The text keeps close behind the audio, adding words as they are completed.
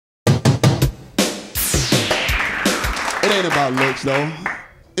It ain't about looks, though.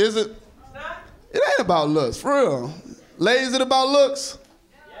 Is it? It ain't about looks, for real. Ladies, is it about looks?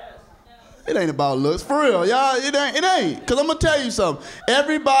 It ain't about looks, for real, y'all. It ain't. Because I'm going to tell you something.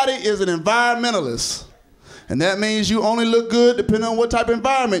 Everybody is an environmentalist. And that means you only look good depending on what type of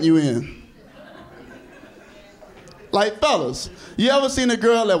environment you in. Like, fellas, you ever seen a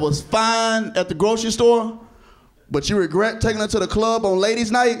girl that was fine at the grocery store, but you regret taking her to the club on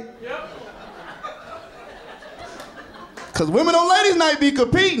ladies' night? Yep. Because women on ladies' night be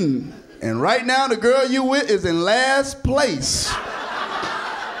competing. And right now, the girl you with is in last place.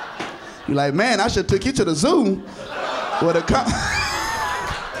 You're like, man, I should have took you to the zoo. Where the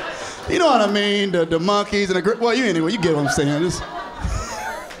you know what I mean? The monkeys and the well, anyway, you get what I'm saying.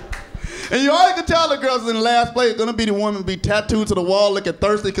 And you always can tell the girls in last place gonna be the woman be tattooed to the wall looking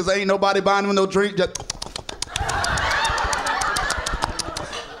thirsty because ain't nobody buying them no drink. Just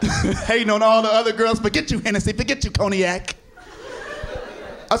hating on all the other girls. Forget you, Hennessy. Forget you, Cognac.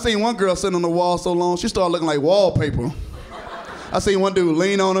 I seen one girl sitting on the wall so long, she started looking like wallpaper. I seen one dude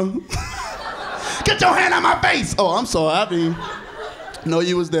lean on her. Get your hand out my face! Oh, I'm sorry, I didn't know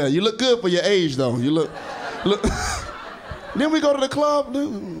you was there. You look good for your age, though. You look. Then we go to the club.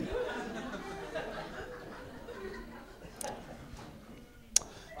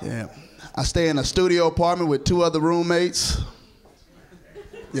 Yeah, I stay in a studio apartment with 2 other roommates.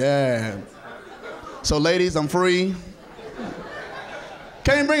 Yeah. So ladies, I'm free.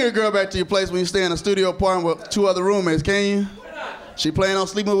 Can't bring a girl back to your place when you stay in a studio apartment with 2 other roommates, can you? She planning on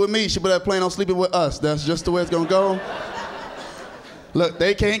sleeping with me, she better plan on sleeping with us. That's just the way it's gonna go. Look,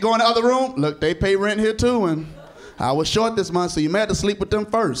 they can't go in the other room. Look, they pay rent here too, and I was short this month, so you may have to sleep with them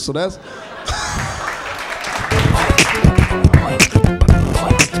first, so that's...